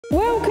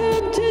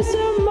Welcome to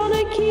some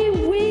Monarchy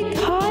week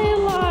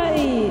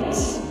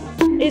highlights.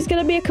 It's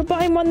going to be a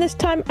combined one this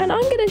time, and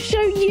I'm going to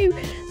show you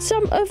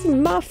some of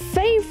my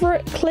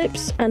favorite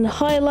clips and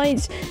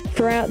highlights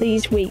throughout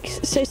these weeks.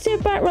 So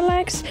sit back,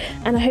 relax,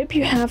 and I hope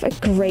you have a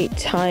great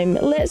time.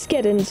 Let's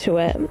get into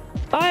it.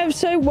 I am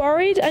so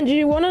worried, and do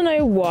you want to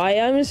know why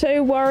I'm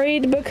so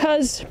worried?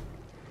 Because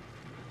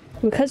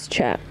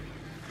chat,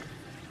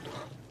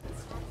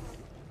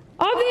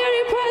 I'm the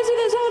only person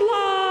that's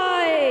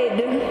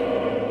online.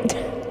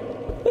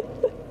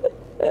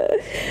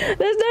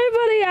 There's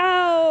nobody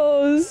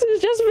else.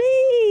 It's just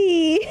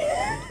me.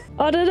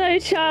 I don't know,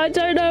 chat. I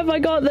don't know if I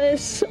got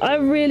this.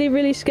 I'm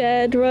really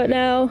scared right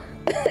now.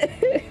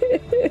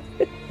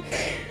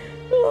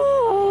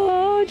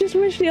 Oh, I just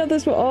wish the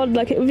others were on.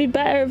 Like, it would be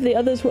better if the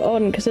others were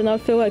on, because then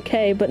I'd feel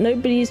okay. But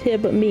nobody's here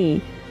but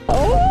me.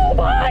 Oh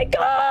my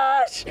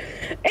gosh!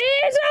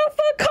 It's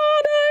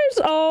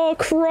avocados! Oh,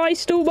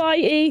 Christ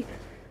almighty.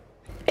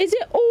 Is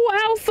it all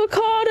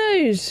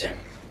avocados?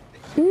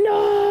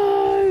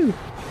 No!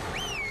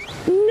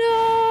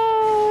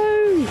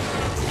 No!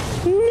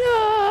 No!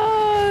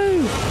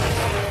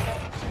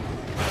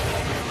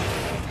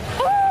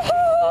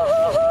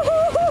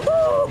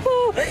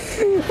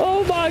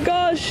 Oh my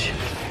gosh!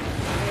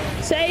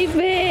 Save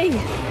me!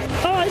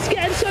 Oh, it's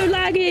getting so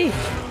laggy!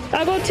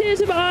 I got tears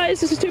in my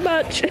eyes. This is too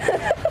much.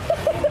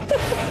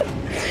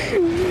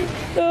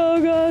 Oh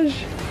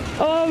gosh!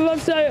 Oh, I'm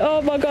so.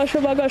 Oh my gosh!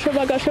 Oh my gosh! Oh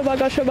my gosh! Oh my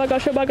gosh! Oh my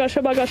gosh! Oh my gosh!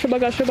 Oh my gosh! Oh my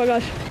gosh! Oh my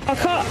gosh! I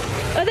can't.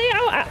 Are they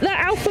out? They're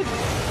alpha.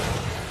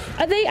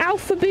 Are they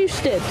alpha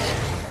boosted?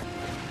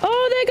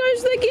 Oh, there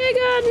goes the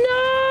Giga!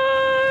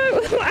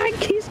 No! My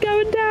Anki's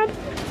going down.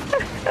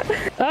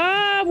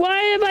 Ah, why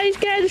am I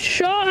getting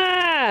shot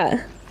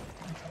at?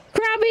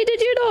 Krabby,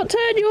 did you not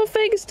turn your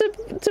things to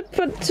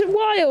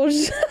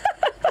wilds?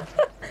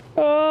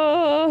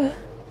 Oh,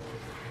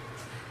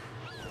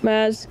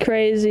 that's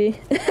crazy.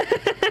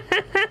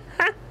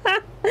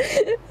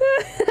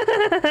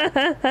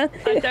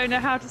 I don't know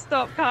how to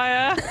stop,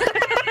 Kiah.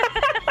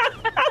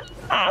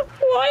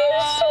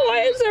 Why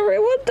is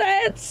everyone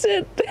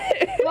dancing?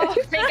 Oh,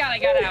 thank God I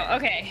got out.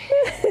 Okay.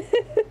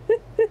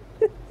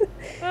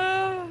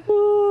 Oh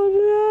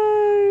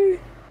no.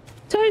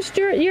 Toast,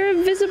 you're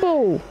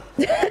invisible.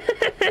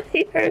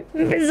 You're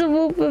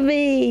invisible for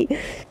me.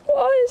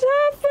 What is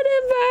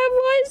happening, man?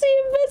 Why is he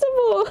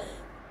invisible?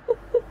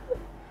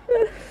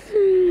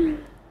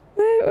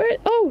 Wait.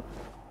 Oh.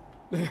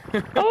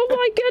 Oh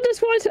my goodness,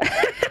 what is...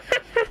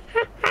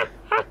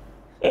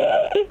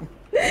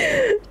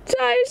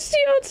 Toast,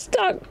 you're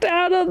stuck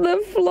down on the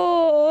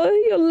floor.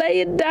 You're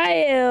laying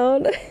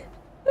down.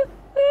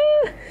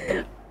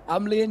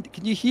 I'm laying...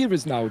 Can you hear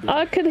us now, dude?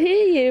 I can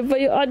hear you,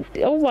 but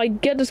oh my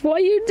goodness,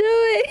 what are you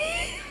doing?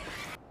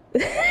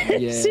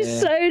 This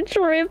is so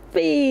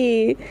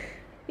trippy.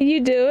 Are you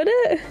doing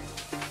it?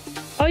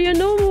 Oh, you're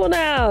normal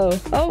now.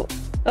 Oh,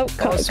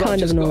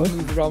 kind of normal.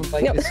 Move around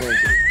like this all day.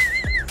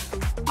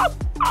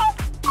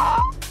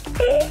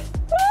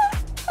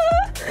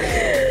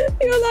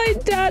 You're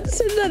like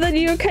dancing, and then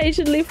you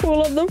occasionally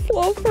fall on the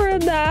floor for a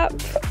nap.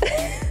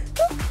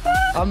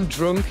 I'm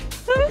drunk.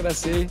 What can I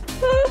say?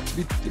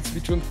 It's me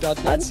drunk dad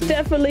I dancing.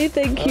 definitely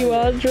think you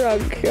are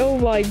drunk. Oh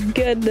my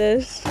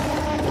goodness.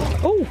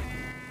 Oh.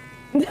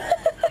 Whee!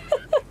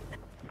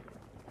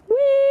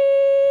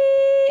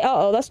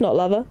 Uh-oh, that's not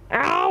lava.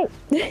 Ow!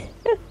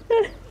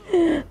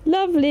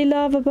 Lovely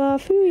lava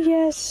bath. Ooh,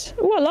 yes.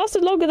 Oh, it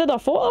lasted longer than I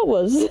thought I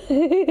was.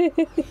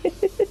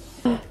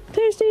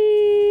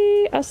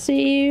 Toasty! I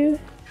see you.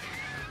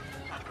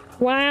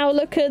 Wow,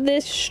 look at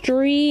this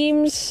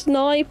stream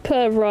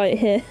sniper right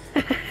here.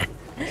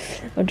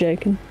 I'm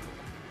joking.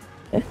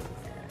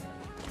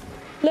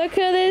 Look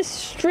at this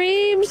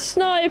stream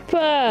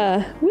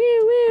sniper! Woo,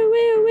 woo,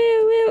 woo,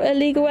 woo, woo!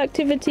 Illegal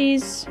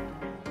activities.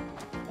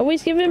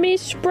 Always giving me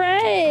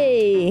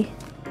spray!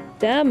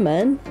 Damn,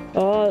 man.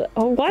 Oh,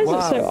 why is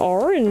it so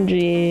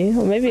orangey?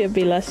 Or maybe it'd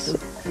be less...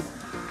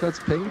 That's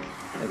pink,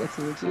 like I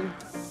told you.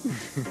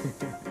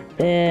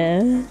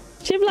 Yeah.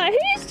 She'd be like,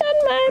 who's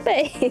done my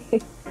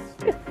baby?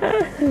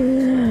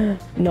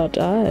 Not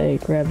I,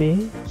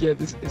 Grabby. Yeah,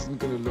 this isn't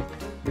gonna look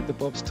with the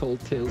Bob's Tall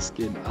Tail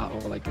skin at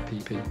all like a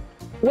PP.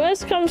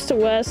 Worst comes to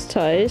worst,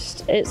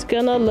 Toast, it's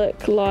gonna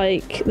look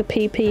like the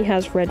PP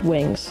has red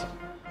wings.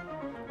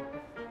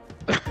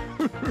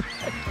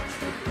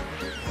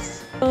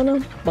 Oh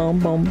no. Bum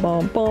bum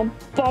bum bum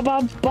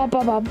bum bum bum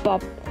bum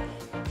bum.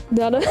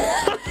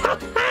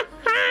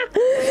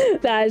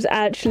 That is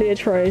actually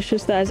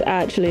atrocious. That is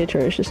actually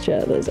atrocious,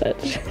 chat. That's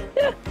actually...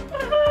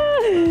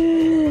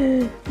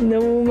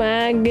 No,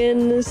 my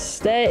goodness.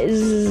 That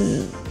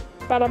is...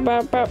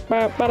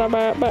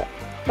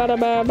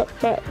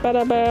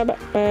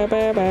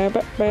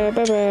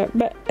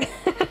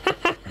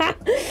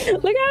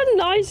 Look how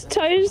nice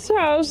Toast's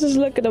house is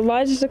looking.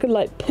 Mine's just looking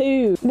like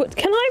poo. What,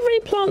 can I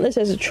replant this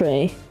as a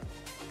tree?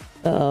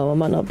 Oh, I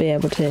might not be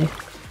able to.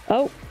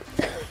 Oh.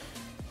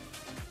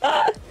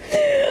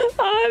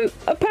 I'm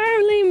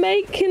apparently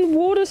making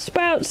water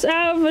spouts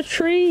out of a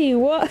tree.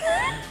 What?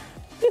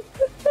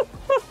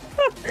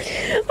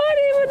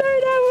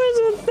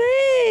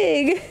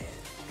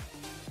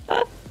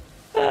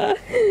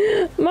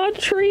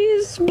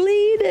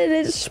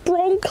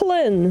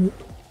 spronkling?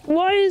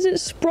 Why is it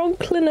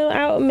spronkling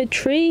out of my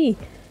tree?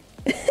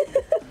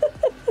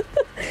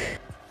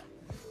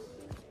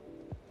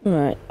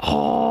 Right.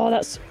 Oh,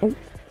 that's... Oh,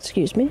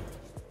 excuse me.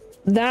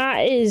 That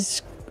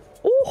is...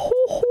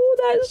 Oh,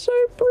 that's so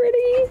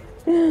pretty.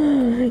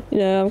 You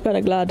know, I'm kind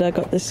of glad I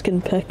got this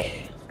skin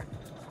pick.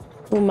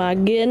 Oh my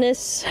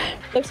goodness.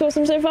 Looks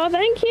awesome so far.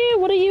 Thank you.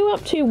 What are you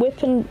up to,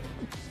 Whipping?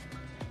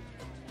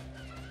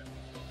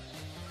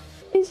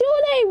 Is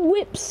your name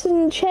Whips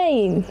and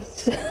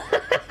Chains?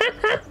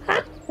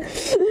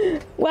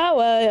 Wow,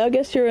 I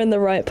guess you're in the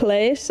right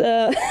place.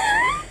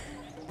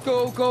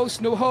 Go, go,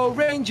 Snow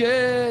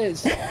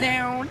Rangers!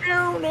 Now,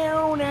 now,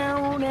 now,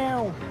 now,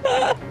 now.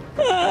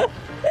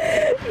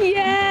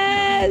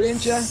 Yes!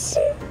 Ranger.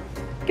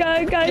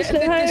 Go, Get in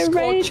the Snow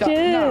Discord chat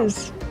now.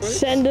 Rangers!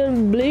 Send a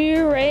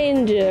blue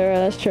ranger.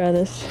 Let's try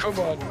this. Come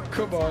on,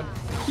 come on.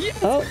 Yes,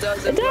 Oh, it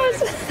does! it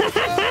does.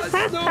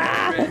 Oh, Snow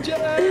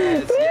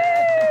Rangers!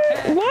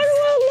 Yes. Why do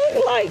I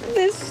look like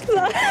this?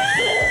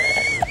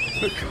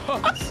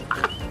 Because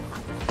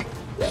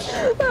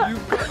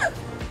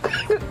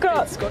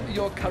God. it's got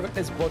your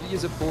character's body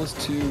as opposed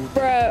to...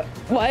 Bruh,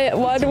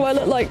 why do I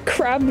look like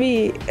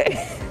Krabby?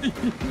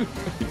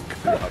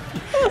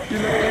 You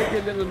look like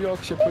a little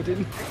Yorkshire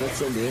pudding. That's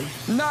so lame.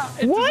 Nah,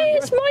 Why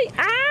is my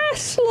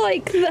ass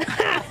like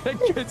that?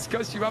 It's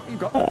because you haven't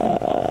got...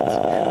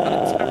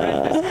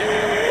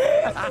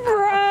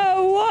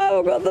 Bro, why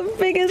have I got the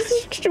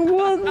biggest...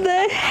 What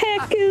the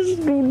heck is...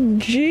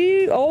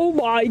 Gee, oh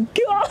my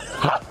god!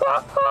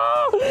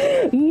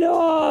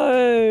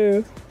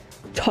 No!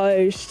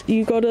 Toast,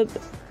 you gotta...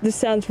 This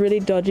sounds really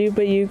dodgy,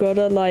 but you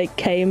gotta like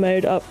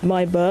K-mode up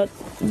my butt.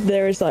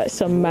 There is like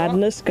some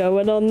madness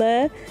going on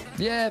there.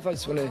 Yeah, if I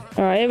just wanna...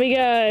 Alright, here we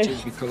go.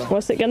 change my colour.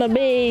 What's it gonna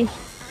be?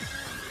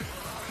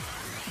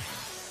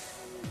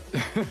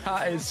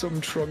 That is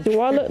some trunk. Do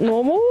I look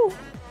normal?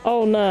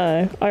 Oh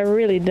no, I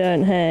really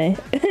don't, hey.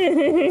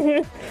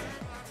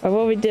 What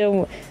are we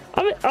doing?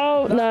 I mean,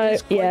 oh That no,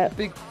 is quite yeah. a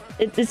big...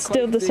 It's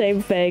still the big-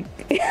 same thing.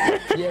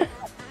 Yeah.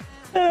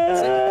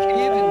 It's like a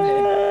cave in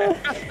there.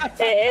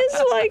 It is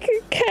like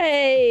a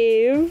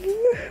cave.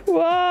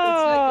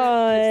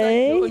 Why?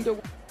 It's like the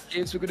underwater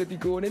caves we're going to be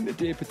going in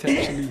today,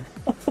 potentially.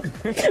 Oh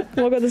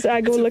my god, this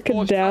angle It's a looking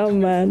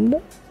foreshadowing. down,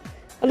 man.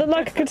 I look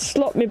like I could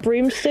slot my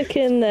broomstick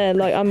in there,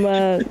 like I'm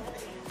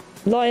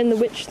Lion the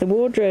Witch, the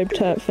wardrobe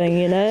type thing,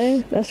 you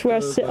know? That's where I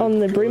sit on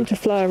the broom to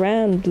fly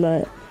around,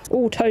 like.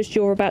 Oh, Toast,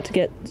 you're about to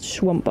get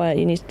swamped by it.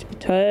 You need to...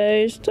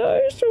 Toast,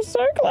 you're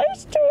so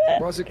close to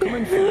it. Where's it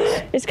coming from?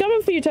 It's coming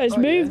for you, Toast.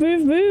 Oh, Move, yeah.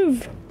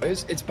 move.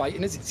 It's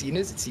biting us, it's eating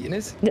us, it's eating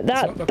us. It's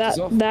not knocked us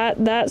off.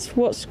 That's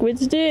what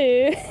squids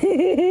do.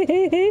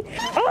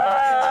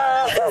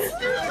 Ah!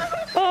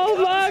 Oh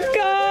my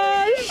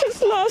gosh!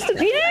 It's lost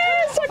it.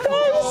 Yes, I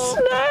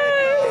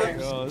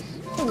got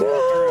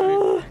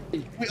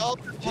snow. We all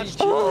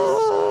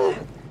Oh.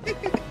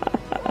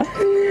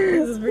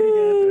 This is pretty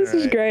good. This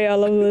is great. I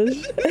love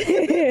this.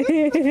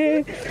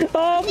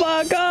 Oh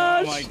my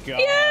gosh! Oh my god.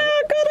 Yeah,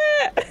 I got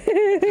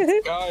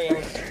it.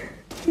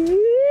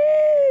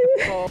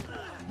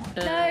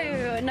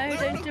 No,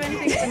 don't do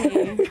anything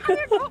to me.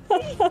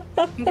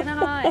 I'm gonna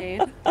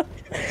hide.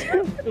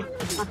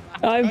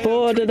 I'm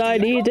bored and I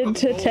need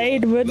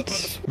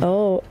entertainment.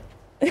 Oh.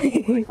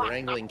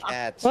 wrangling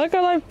cats. Why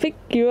can't I pick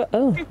you up?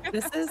 Oh.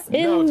 This is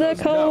In the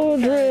easier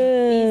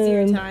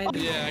cauldron. time.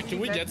 Yeah, can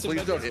we get some?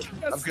 Please don't hit me.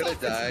 I'm gonna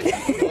die.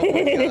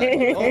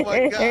 Oh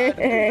my god.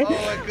 Oh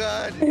my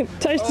god.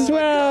 Toast Oh as my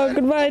well. God.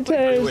 Goodbye,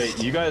 Toast.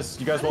 Wait, you guys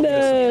want me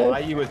to supply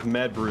you with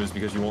med brews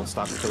because you won't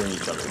stop killing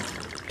each other.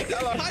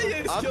 I'm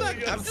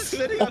just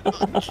sitting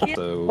on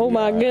So, Oh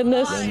my yeah.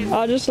 goodness.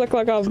 I just look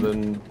like I'm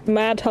Then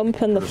mad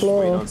humping the just wait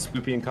floor. on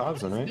Spoopy and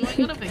Cobbs, then, right?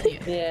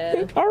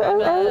 Yeah. Arr,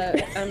 arr, arr.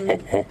 I'm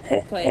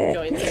playing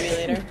Joint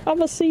Simulator.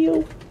 I'm a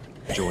seal.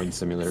 Join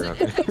simulator.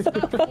 Okay.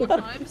 Four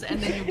times and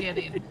then you get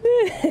in.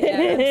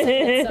 Yeah,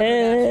 it's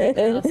summer dash right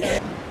now,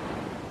 so.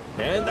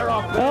 And they're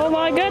off. Oh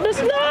my goodness,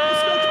 no!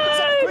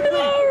 Not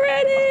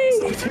already!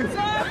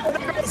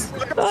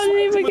 I didn't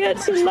even get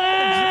to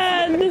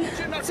land!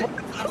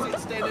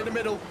 Stand in the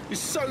middle. You're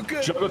so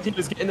good. Jungle team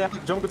is getting that.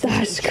 Jungle team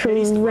That's is getting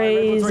chased by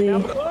Red Woods crazy.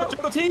 right now. Oh,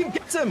 Jungle team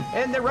gets him,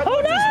 and the Red Oh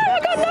Woods no! I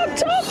got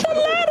knocked off the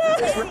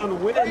ladder! is round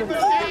win.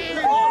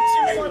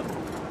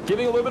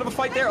 Giving a little bit of a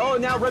fight there. Oh,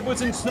 now Red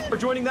Woods and Snow are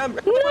joining them.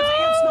 Red No! Woods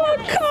and Snow. I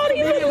can't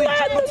even Really, land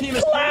Jungle the team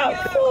is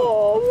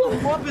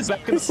platform! Love is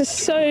back in This is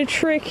so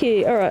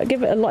tricky. Alright,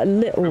 give it a like,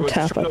 little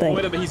tap, I think.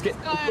 But he's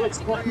getting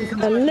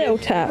A little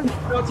tap.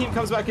 Snow team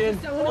comes back in.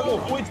 Oh,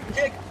 avoids the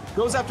kick.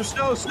 Goes after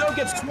Snow. Snow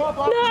gets swamped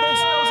off. And then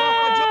Snow's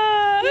off by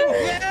Jungle.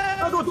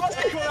 Yeah.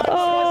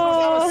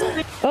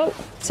 Oh,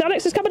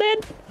 Sonics is coming in.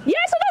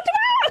 Yes, I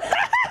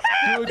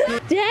knocked him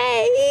out!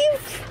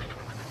 Dave!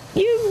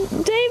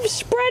 Dave's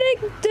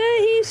spreading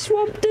the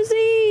swamp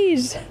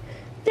disease!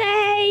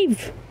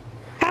 Dave!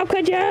 How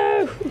could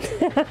you?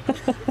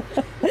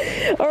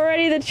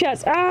 Already the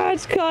chat's,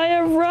 it's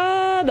Kiah,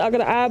 run! I'm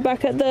gonna add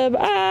back at them.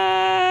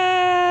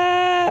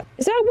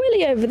 Is that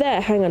Willy over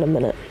there? Hang on a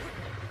minute.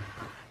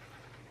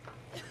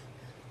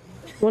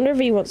 Wonder if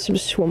he wants some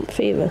swamp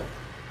fever.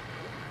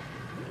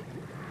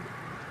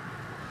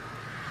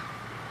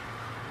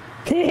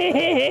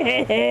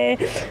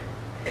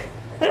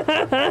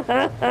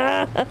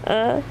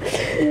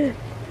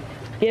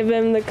 Give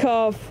him the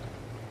cough.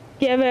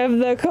 Give him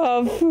the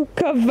cough.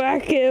 Come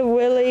back here,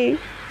 Willy.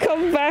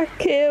 Come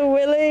back here,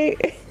 Willy.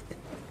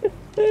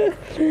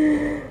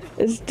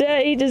 It's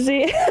dirty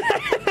disease.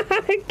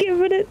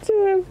 Giving it to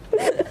him.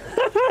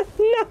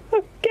 No,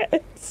 I'm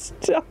getting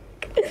stuck.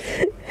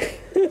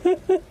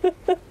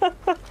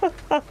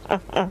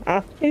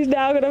 He's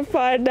now gonna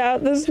find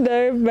out there's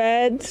no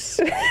meds.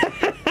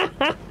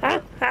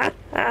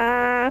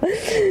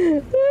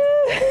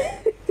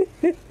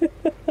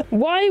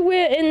 Why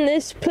we're in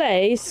this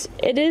place,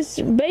 it is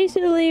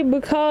basically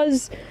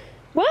because,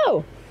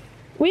 well,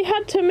 we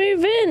had to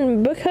move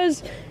in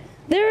because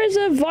there is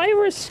a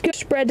virus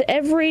spread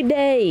every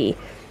day.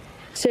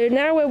 So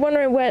now we're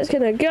wondering where it's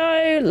gonna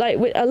go. Like,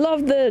 a lot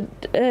of the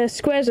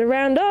squares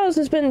around ours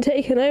has been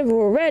taken over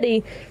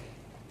already.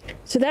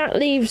 So that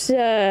leaves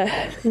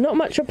not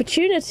much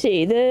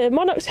opportunity. The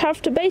Monarchs have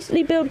to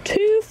basically build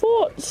 2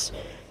 forts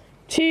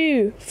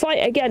to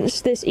fight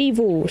against this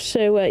evil.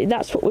 So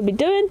that's what we'll be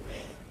doing.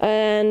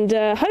 And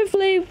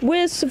hopefully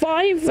we'll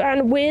survive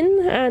and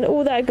win and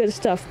all that good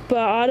stuff. But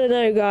I don't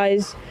know,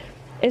 guys.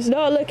 It's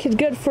not looking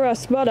good for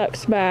us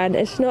Monarchs, man.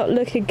 It's not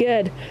looking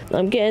good.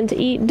 I'm getting to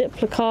eat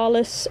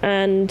𝐓𝐿𝐴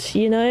and,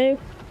 you know,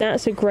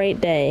 that's a great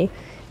day.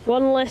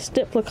 One less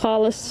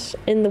𝐓𝐿𝐴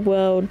in the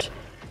world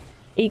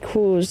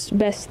equals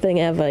best thing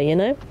ever, you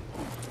know?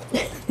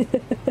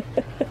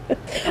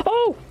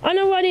 Oh! I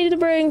know what I needed to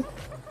bring!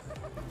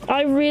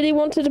 I really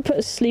wanted to put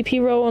a sleepy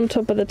roll on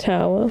top of the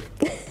tower.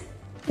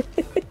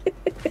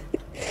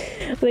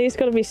 I think it's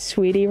gotta be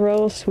Sweetie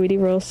Roll. Sweetie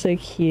Roll's so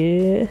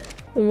cute.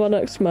 The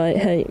Monarchs might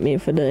hate me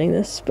for doing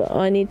this, but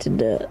I need to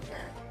do it.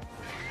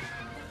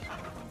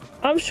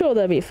 I'm sure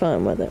they'll be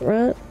fine with it,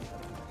 right?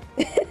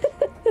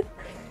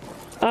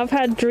 I've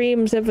had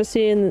dreams ever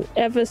since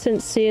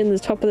seeing the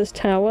top of this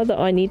tower that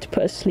I need to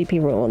put a sleepy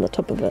roll on the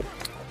top of it.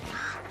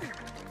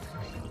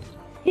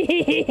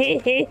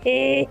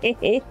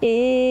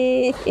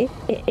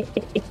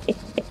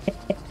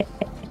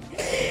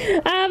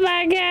 Oh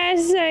my god,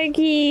 so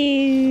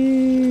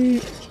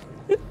cute!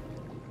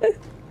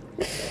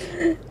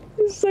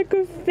 It's like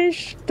a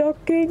fish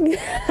docking.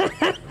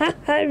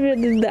 I'm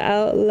in the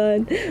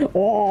outline.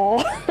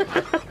 Oh.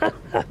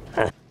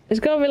 It's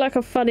gotta be like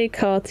a funny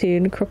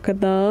cartoon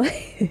crocodile.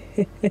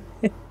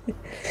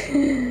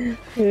 It'd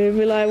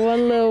be like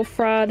one little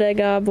fried egg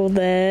eyeball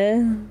there.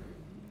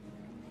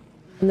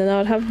 And then I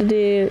would have to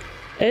do...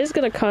 It's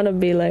gonna kind of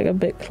be like a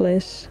bit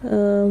close.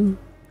 It's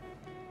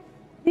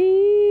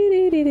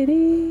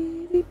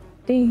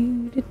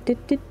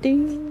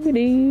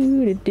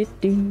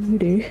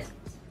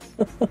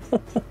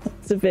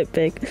a bit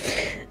big.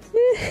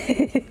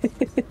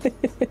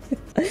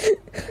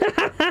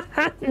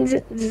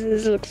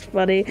 This looks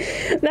funny.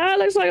 Now it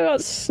looks like I've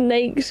got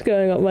snakes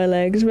going up my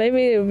legs.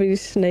 Maybe it'll be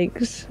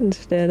snakes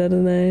instead, I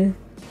don't know.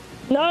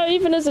 No,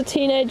 even as a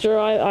teenager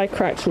I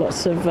cracked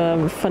lots of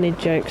funny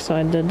jokes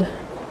I did.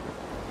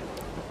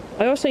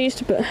 I also used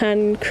to put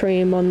hand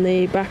cream on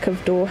the back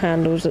of door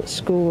handles at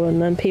school,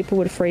 and then people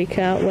would freak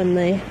out when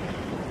they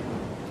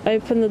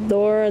open the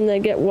door and they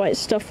get white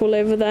stuff all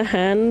over their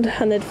hand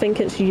and they'd think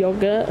it's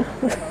yogurt.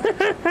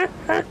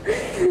 I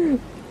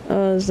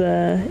was,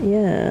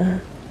 yeah.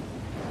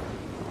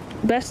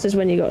 Best is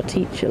when you got a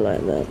teacher like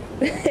that.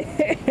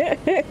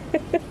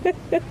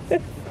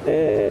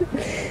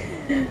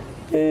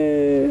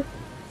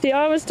 See,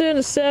 I was doing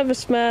a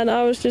service, man.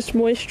 I was just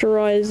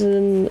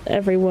moisturising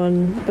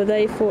everyone, but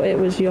they thought it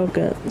was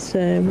yogurt,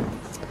 so,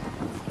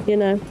 you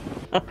know.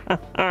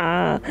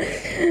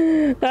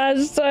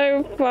 That's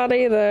so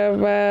funny though,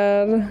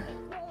 man.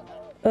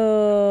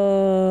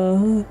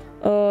 Oh,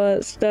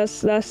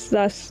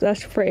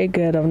 that's pretty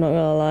good, I'm not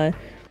gonna lie.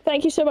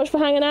 Thank you so much for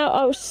hanging out.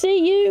 I'll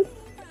see you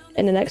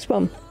in the next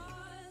one.